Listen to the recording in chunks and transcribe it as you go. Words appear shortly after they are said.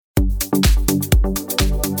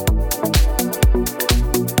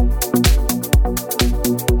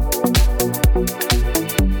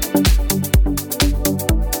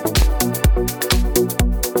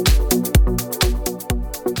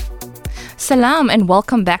Salam and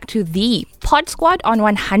welcome back to the Pod Squad on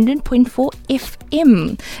 100.4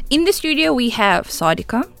 FM. In the studio we have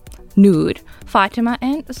Sadika, Noor, Fatima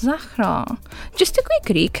and Zahra. Just a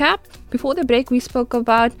quick recap. Before the break we spoke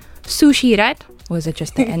about sushi, right? Or was it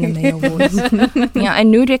just the anime awards? Yeah,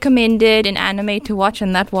 and Noor recommended an anime to watch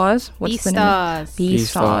and that was? Beastars.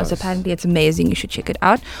 Beastars. Apparently it's amazing. You should check it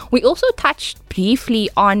out. We also touched briefly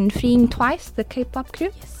on Freeing Twice, the K-pop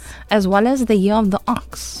crew. Yes. As well as the Year of the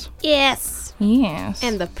Ox. Yes. Yes.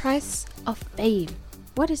 And the price of fame.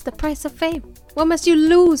 What is the price of fame? What must you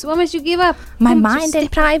lose? What must you give up? My mind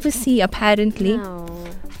and privacy, apparently. No.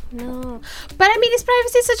 But I mean, is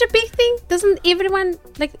privacy such a big thing? Doesn't everyone,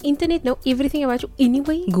 like the internet, know everything about you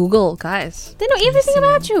anyway? Google, guys. They know everything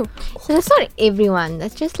about you. So that's not everyone.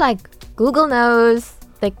 That's just like Google knows.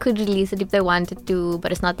 They could release it if they wanted to,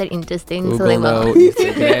 but it's not that interesting. Google so they won't. knows,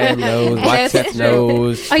 Instagram knows, WhatsApp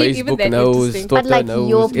knows, Are you even Facebook that knows, interesting? Twitter But like your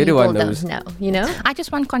knows, people everyone don't knows. know, you know? I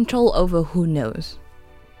just want control over who knows.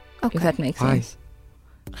 Okay. If that makes Why? sense.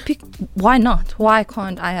 Why not? Why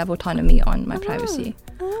can't I have autonomy on my privacy?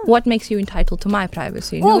 What makes you entitled to my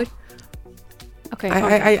privacy? Oh. Noor? Okay.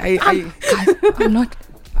 Guys, I'm not.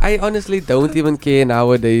 I honestly don't even care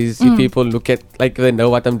nowadays if people look at, like, they know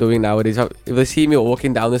what I'm doing nowadays. If they see me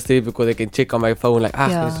walking down the street because they can check on my phone, like,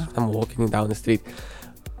 Yeah. I'm walking down the street.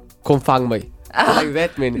 Come find me. Like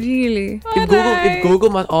that, man. Really? If Google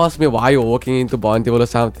must ask me why you're walking into Bonteville or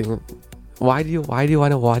something, why do you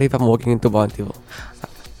want to worry if I'm walking into Bonteville?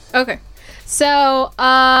 Okay. So,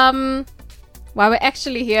 why we're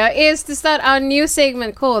actually here is to start our new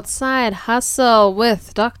segment called Side Hustle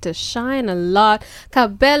with Dr. Shine a Lot,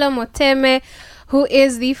 Kabelo Moteme, who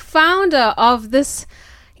is the founder of this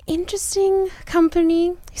interesting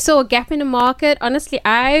company. He saw a gap in the market. Honestly,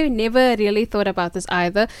 I never really thought about this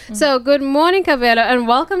either. So, good morning, Kabelo, and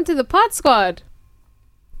welcome to the Pod Squad.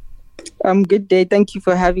 Good day. Thank you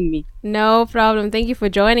for having me. No problem. Thank you for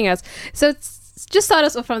joining us. So, just start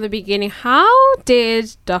us off from the beginning. How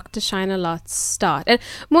did Dr. Shine a Lot start? And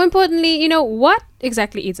more importantly, what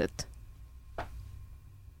exactly is it?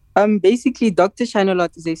 Basically, Dr. Shine a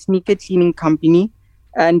Lot is a sneaker cleaning company.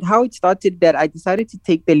 And how it started that I decided to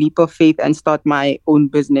take the leap of faith and start my own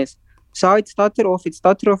business. So how it started off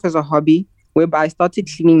as a hobby whereby I started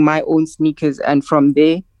cleaning my own sneakers. And from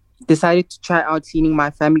there, decided to try out cleaning my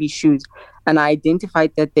family's shoes. And I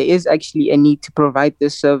identified that there is actually a need to provide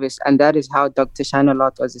this service. And that is how Dr. Shine a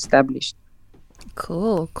Lot was established.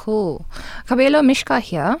 Cool. Kabelo, Mishka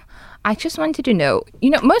here. I just wanted to know,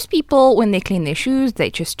 most people, when they clean their shoes, they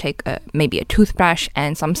just take maybe a toothbrush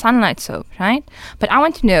and some sunlight soap, right? But I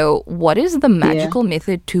want to know, what is the magical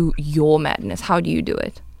method to your madness? How do you do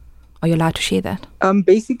it? Are you allowed to share that?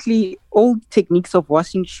 Basically, all techniques of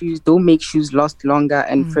washing shoes don't make shoes last longer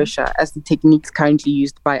and fresher as the techniques currently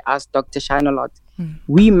used by us, Dr. Shine a Lot.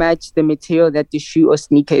 We match the material that the shoe or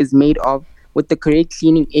sneaker is made of with the correct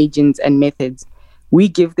cleaning agents and methods. We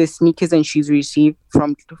give the sneakers and shoes we receive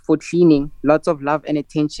for cleaning lots of love and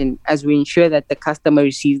attention as we ensure that the customer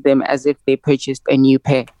receives them as if they purchased a new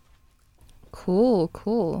pair.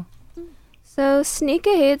 Cool. So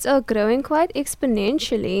sneakerheads are growing quite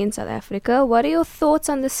exponentially in South Africa. What are your thoughts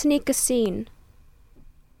on the sneaker scene?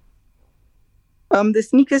 The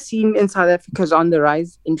sneaker scene in South Africa is on the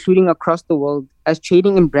rise, including across the world, as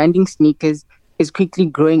trading and branding sneakers is quickly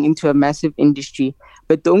growing into a massive industry.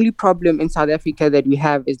 But the only problem in South Africa that we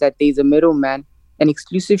have is that there's a middleman and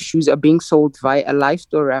exclusive shoes are being sold via a live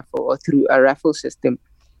store raffle or through a raffle system.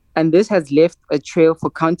 And this has left a trail for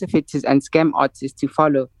counterfeiters and scam artists to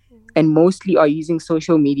follow, and mostly are using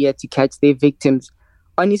social media to catch their victims.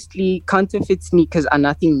 Honestly, counterfeit sneakers are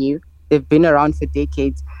nothing new. They've been around for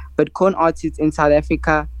decades, but con artists in South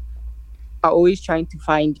Africa are always trying to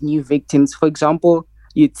find new victims. For example,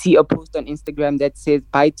 you'd see a post on Instagram that says,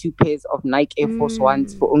 buy 2 pairs of Nike Air Force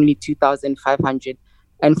Ones for only 2,500.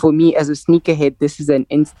 And for me, as a sneakerhead, this is an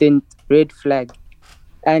instant red flag.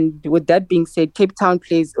 And with that being said, Cape Town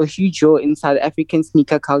plays a huge role in South African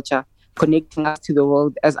sneaker culture, connecting us to the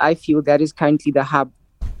world, as I feel that is currently the hub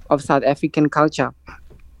of South African culture.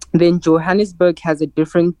 Then Johannesburg has a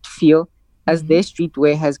different feel, as their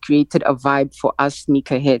streetwear has created a vibe for us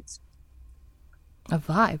sneakerheads. A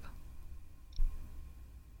vibe?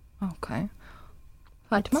 Okay.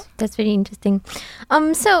 Fatima? That's very interesting.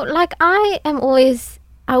 So like I always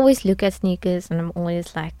look at sneakers and I'm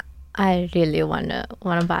always like, I really wanna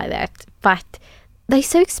buy that, but they're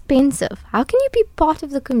so expensive. How can you be part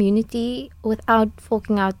of the community without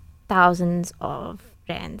forking out thousands of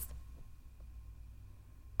rands?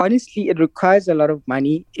 Honestly, it requires a lot of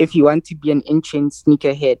money if you want to be an in-trend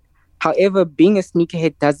sneakerhead. However, being a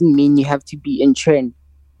sneakerhead doesn't mean you have to be in trend.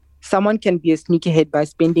 Someone can be a sneakerhead by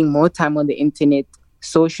spending more time on the internet,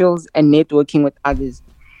 socials, and networking with others.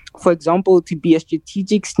 For example, to be a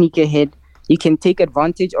strategic sneakerhead, you can take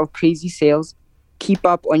advantage of crazy sales, keep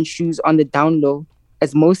up on shoes on the down low,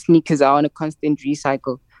 as most sneakers are on a constant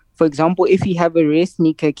recycle. For example, if you have a rare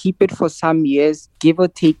sneaker, keep it for some years, give or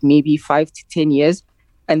take maybe 5 to 10 years,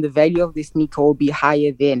 and the value of the sneaker will be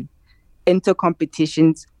higher then. Enter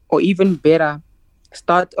competitions, or even better,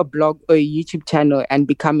 start a blog or a YouTube channel and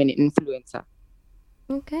become an influencer.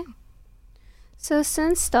 Okay. So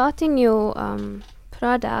since starting your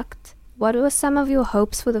product, what were some of your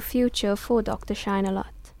hopes for the future for Dr. Shine a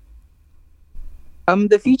Lot?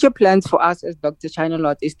 The future plans for us as Dr. Shine a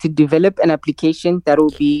Lot is to develop an application that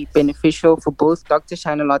will be beneficial for both Dr.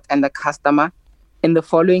 Shine a Lot and the customer in the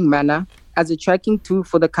following manner: as a tracking tool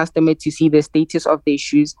for the customer to see the status of their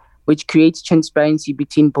shoes, which creates transparency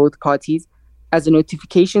between both parties; as a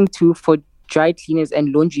notification tool for dry cleaners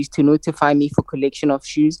and laundries to notify me for collection of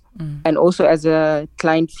shoes; and also as a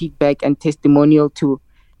client feedback and testimonial tool.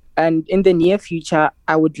 And in the near future,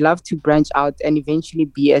 I would love to branch out and eventually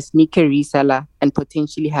be a sneaker reseller and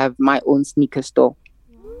potentially have my own sneaker store.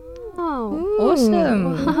 Oh,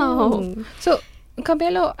 Awesome. Wow. So,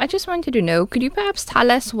 Kabelo, I just wanted to know, could you perhaps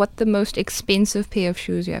tell us what the most expensive pair of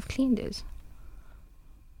shoes you have cleaned is?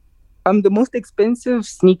 The most expensive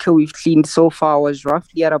sneaker we've cleaned so far was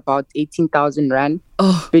roughly at about 18,000 Rand.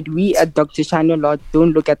 Oh, But we at Dr. Shine a Lot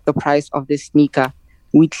don't look at the price of the sneaker.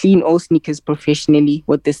 We clean all sneakers professionally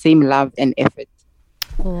with the same love and effort.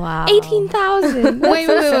 Wow. 18,000.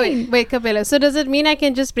 wait, Kabelo. So does it mean I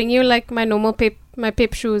can just bring you like my normal my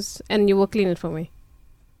Pep shoes and you will clean it for me?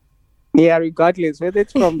 Yeah, regardless, whether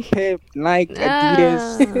it's from Pep, Nike,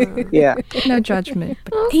 Adidas. Yeah. No judgment.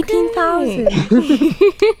 But 18,000.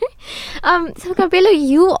 So Kabelo,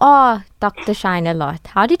 you are Dr. Shine a Lot.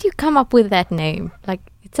 How did you come up with that name? Like,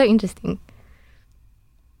 it's so interesting.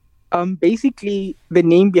 Basically, the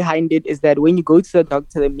name behind it is that when you go to the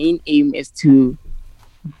doctor, the main aim is to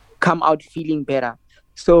come out feeling better.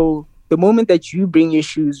 So the moment that you bring your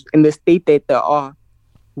shoes in the state that they are,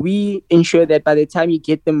 we ensure that by the time you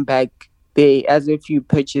get them back, they as if you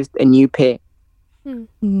purchased a new pair. I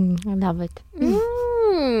love it.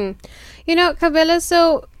 You know, Kabelo,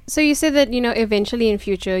 so you said that, eventually in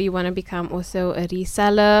future you want to become also a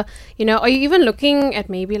reseller. Are you even looking at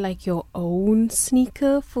maybe like your own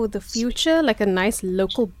sneaker for the future, like a nice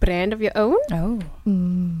local brand of your own? Oh.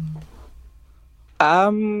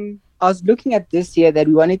 I was looking at this year that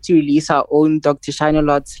we wanted to release our own Dr. Shine a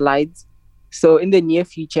Lot slides. So in the near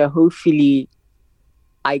future, hopefully,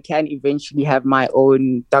 I can eventually have my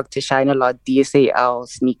own Dr. Shine a Lot DSAL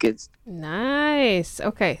sneakers. Nice.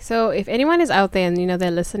 Okay. So if anyone is out there and,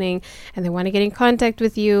 they're listening and they want to get in contact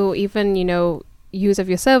with you, even, use of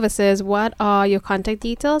your services, what are your contact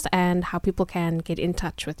details and how people can get in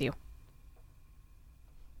touch with you?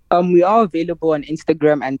 We are available on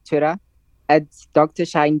Instagram and Twitter at Dr.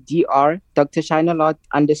 Shine DR, Dr. Shine a Lot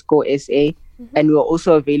 _SA. And we're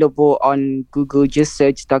also available on Google. Just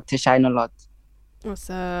search Dr. Shine a Lot.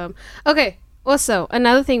 Awesome. Okay. Also,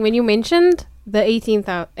 another thing, when you mentioned the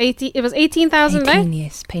 18,000, it was 18,000, 18, right?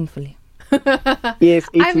 yes, painfully. Yes,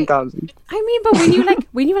 18,000. But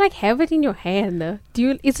when you have it in your hand,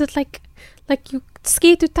 is it like you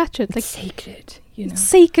scared to touch it? Like It's sacred, it's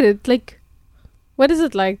sacred. Like, what is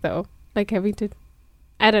it like though? Like having to,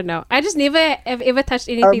 I don't know. I just never have ever touched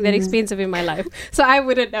anything that expensive in my life, so I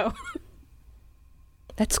wouldn't know.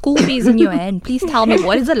 That school fees in your hand. Please tell me,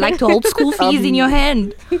 what is it like to hold school fees in your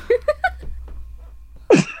hand?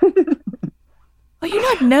 Are you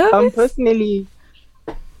not nervous? Personally,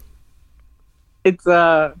 it's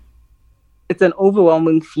an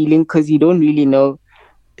overwhelming feeling because you don't really know,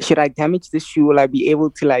 should I damage the shoe? Will I be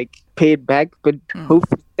able to pay it back? But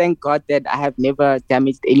hopefully, thank God that I have never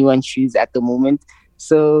damaged anyone's shoes at the moment.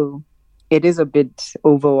 So it is a bit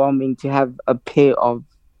overwhelming to have a pair of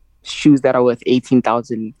shoes that are worth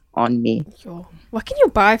 18,000 on me. Yo, what can you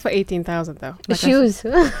buy for 18,000 though? Shoes.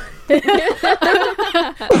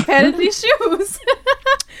 Apparently shoes.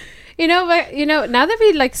 Now that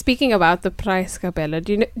we're speaking about the price, Kabelo,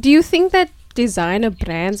 do you think that designer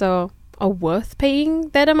brands are worth paying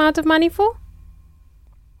that amount of money for?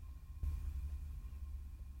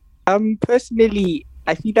 Personally,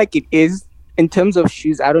 I feel like it is. In terms of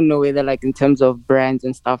shoes, I don't know whether in terms of brands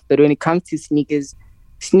and stuff, but when it comes to sneakers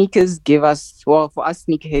give us, well, for us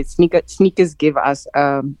sneakerheads, sneakers give us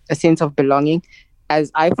a sense of belonging.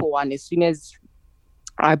 As I, for one, as soon as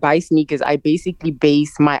I buy sneakers, I basically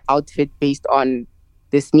base my outfit based on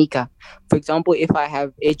the sneaker. For example, if I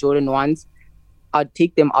have Air Jordan 1s, I'd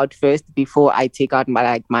take them out first before I take out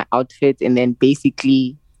my outfit, and then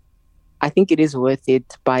basically I think it is worth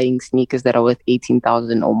it buying sneakers that are worth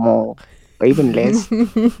 18,000 or more, or even less.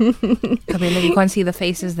 Kabelo, you can't see the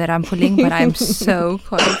faces that I'm pulling, but I'm so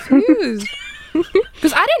confused.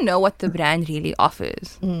 Because I don't know what the brand really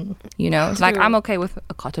offers. You know, it's like I'm okay with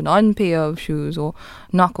a cotton on pair of shoes or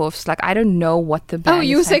knockoffs. Like I don't know what the brand. Oh,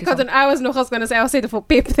 you is say trying to cotton. I was going to say, I was saying for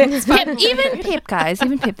Pep. That's sell. fine. Pep, even Pep, guys,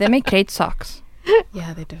 even Pep, they make great socks.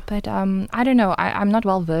 Yeah, they do. But I don't know. I'm not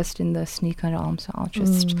well versed in the sneaker realm, so I'll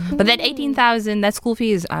just. But that 18,000, that school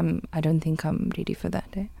fee is. I don't think I'm ready for that.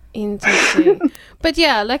 Eh? Interesting. But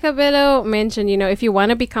yeah, like Kabelo mentioned, you know, if you want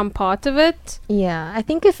to become part of it, Yeah, I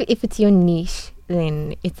think if it's your niche,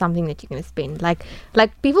 then it's something that you're gonna spend. Like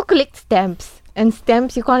people collect stamps, and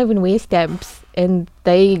stamps you can't even wear stamps, and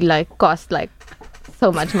they like cost like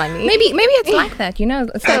so much money. Maybe it's like that. You know,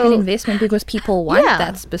 it's like an So- investment because people want Yeah.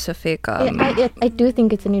 that specific. I do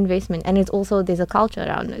think it's an investment, and it's also there's a culture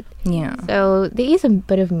around it. Yeah. So there is a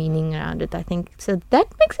bit of meaning around it, I think. So that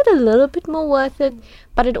makes it a little bit more worth it,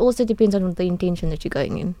 but it also depends on the intention that you're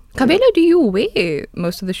going in. Kabelo, do you wear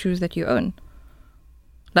most of the shoes that you own?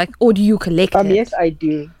 Like, or do you collect it? Yes, I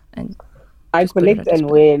do. And I just put it collect on and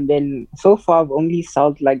display. wear, and then so far I've only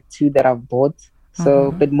sold like 2 that I've bought.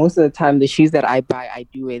 So, but most of the time, the shoes that I buy, I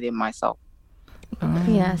do wear them myself.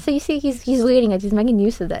 Yeah. So you see, he's wearing it. He's making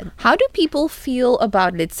use of that. How do people feel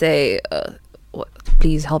about, let's say,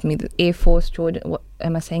 please help me, the Air Force Jordan, what,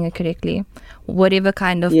 am I saying it correctly? Whatever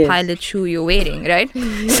kind of Yes. pilot shoe you're wearing, right?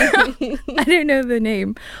 I don't know the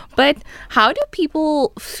name. But how do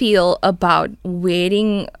people feel about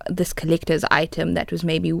wearing this collector's item that was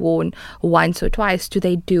maybe worn once or twice? Do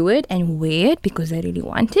they do it and wear it because they really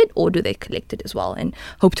want it? Or do they collect it as well and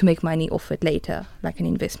hope to make money off it later, like an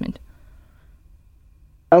investment?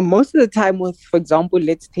 Most of the time, with, for example,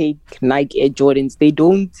 let's take Nike Air Jordans,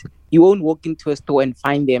 you won't walk into a store and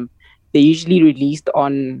find them. They're usually released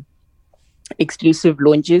on exclusive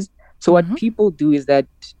launches. So what people do is that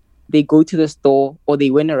they go to the store or they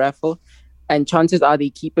win a raffle, and chances are they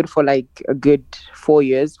keep it for like a good 4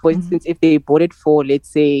 years. For instance, if they bought it for, let's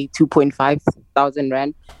say, 2.5 thousand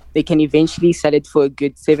rand, they can eventually sell it for a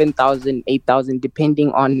good 7,000, 8,000,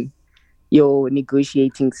 depending on your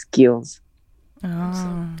negotiating skills.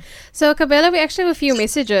 So, Kabelo, we actually have a few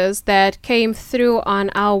messages that came through on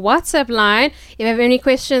our WhatsApp line. If you have any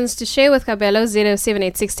questions to share with Kabelo,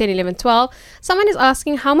 0786101112. Someone is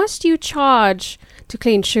asking, how much do you charge to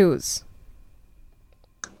clean shoes?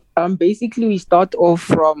 Basically, we start off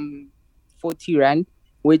from 40 rand,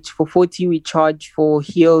 which for 40 we charge for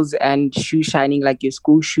heels and shoe shining, like your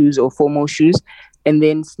school shoes or formal shoes. And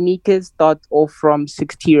then sneakers start off from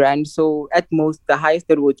 60 rand. So at most, the highest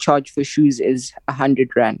that we'll charge for shoes is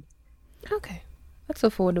 100 rand. Okay. That's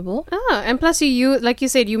affordable. Ah, and plus you like you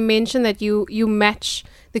said, you mentioned that you match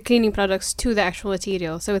the cleaning products to the actual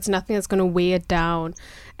material. So it's nothing that's going to weigh it down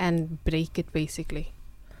and break it, basically.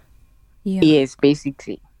 Yeah. Yes,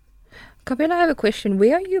 basically. Kabelo, I have a question.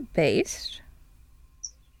 Where are you based?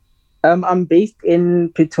 I'm based in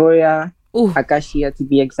Pretoria, Ooh. Acacia to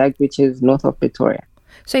be exact, which is north of Pretoria.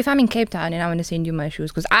 So if I'm in Cape Town and I want to send you my shoes,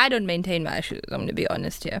 because I don't maintain my shoes, I'm going to be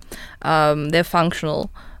honest here. They're functional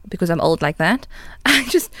because I'm old like that.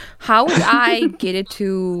 How would I get it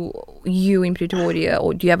to you in Pretoria,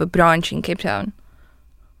 or do you have a branch in Cape Town?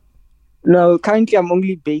 No, currently I'm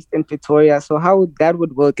only based in Pretoria. So how that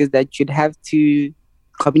would work is that you'd have to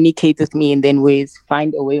communicate with me, and then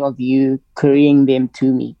find a way of you couriering them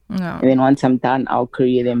to me. No. And then once I'm done, I'll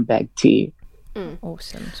courier them back to you.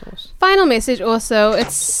 Awesome sauce. Final message also.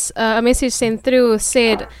 It's a message sent through,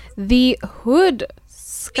 said the Hood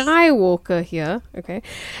Skywalker here. Okay.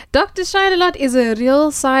 Dr. Shine is a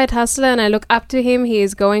real side hustler and I look up to him. He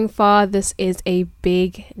is going far. This is a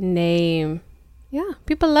big name. Yeah,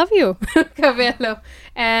 people love you, Kabelo,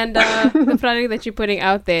 and the product that you're putting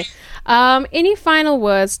out there. Any final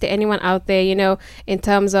words to anyone out there, in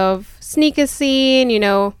terms of sneaker scene,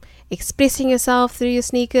 expressing yourself through your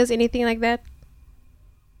sneakers, anything like that?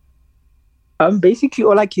 Basically,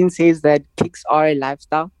 all I can say is that kicks are a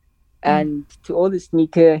lifestyle. And to all the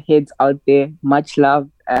sneaker heads out there, much love.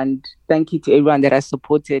 And thank you to everyone that has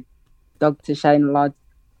supported Dr. Shine a lot.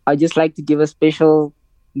 I'd just like to give a special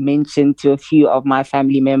mention to a few of my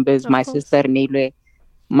family members, my sister Nele,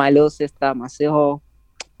 my little sister Maseho,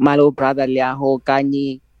 my little brother Liaho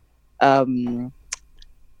Kani,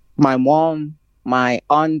 my mom, my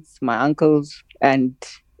aunts, my uncles, and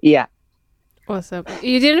yeah. Awesome.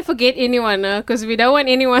 You didn't forget anyone, because we don't want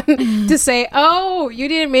anyone to say, oh, you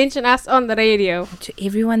didn't mention us on the radio. To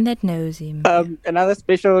everyone that knows him. Another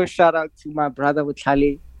special shout out to my brother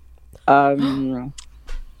Wuchali.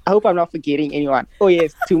 I hope I'm not forgetting anyone. Oh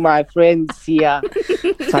yes, to my friends Sia,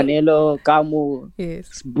 Sanelo, Kamu,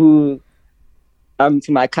 Yes. Sbu,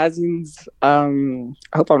 to my cousins.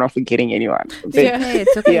 I hope I'm not forgetting anyone. But, Yeah. Okay,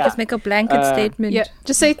 it's okay. Yeah. Just make a blanket statement. Yeah,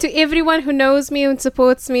 just say to everyone who knows me and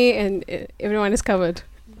supports me, and everyone is covered.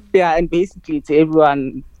 yeah, and basically to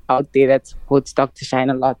everyone out there that supports Dr. Shine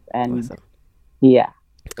a lot. And Awesome. yeah.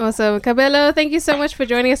 Awesome. Kabelo, thank you so much for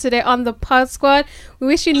joining us today on the Pod Squad. We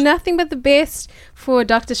wish you nothing but the best for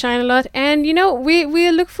Dr. Shine a lot. And, you know, we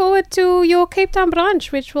look forward to your Cape Town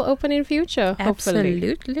branch, which will open in future, hopefully.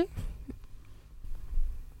 Absolutely.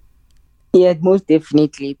 Yeah, most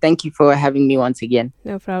definitely. Thank you for having me once again.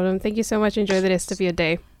 No problem. Thank you so much. Enjoy the rest of your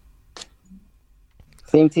day.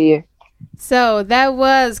 Same to you. So that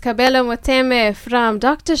was Kabelo Moteme from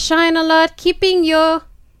Dr. Shine a Lot, keeping your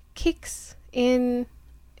kicks in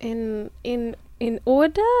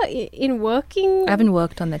order, in working. I haven't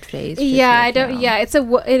worked on that phrase. just Yeah, I yet, don't. no. Yeah, it's a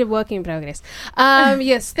work in progress.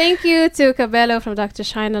 Yes, thank you to Kabelo from Dr.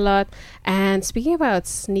 Shine a Lot. And speaking about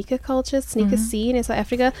sneaker culture, sneaker scene in South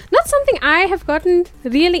Africa, not something I have gotten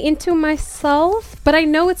really into myself, but I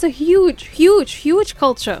know it's a huge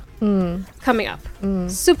culture coming up.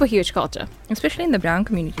 Super huge culture. Especially in the brown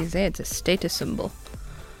communities there, it's a status symbol.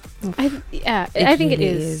 I think it really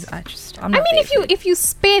is. I'm I not mean, there if you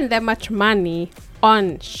spend that much money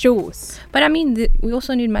on shoes, But I mean, we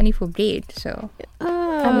also need money for bread, so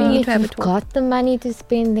I mean, need if to have you've it all. got the money to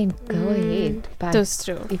spend, then go ahead. But that's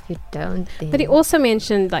true. if you don't, then But he also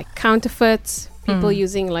mentioned like counterfeits, people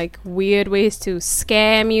using like weird ways to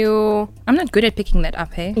scam you. I'm not good at picking that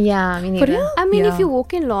up, hey? yeah, I mean, For either. real? I mean, Yeah. if you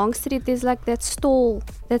walk in Long Street, there's like that stall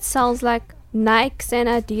that sells like Nikes and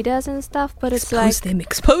Adidas and stuff, but it's like,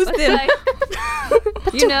 Expose them.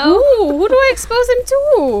 you know, Who do I expose him to?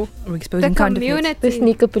 We're the exposing counterfeits. community. The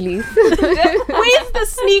sneaker police. Where's the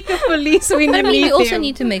sneaker police when But I you mean, need we also them?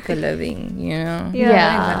 need to make a living, you know? Yeah. We're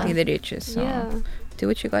Yeah. not exactly the richest, so Yeah. do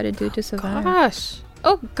what you gotta do to survive. Gosh.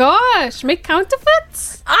 Oh gosh, make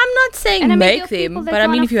counterfeits? I'm not saying And I mean, make there are people them, that but I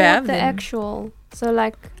mean, can't if you afford have the them. actual, so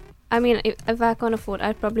like, I mean, if I can't afford,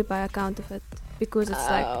 I'd probably buy a counterfeit because it's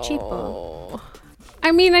like cheaper.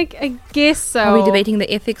 I mean, I guess so. Are we debating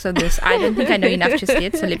the ethics of this? I don't think I know enough just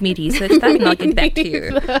yet, so let me research that and I'll get back to you.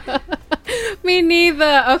 Me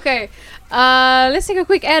neither. Okay. Let's take a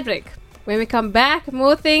quick ad break. When we come back,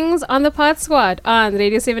 more things on the Pod Squad on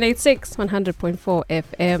Radio 786 100.4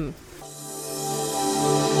 FM.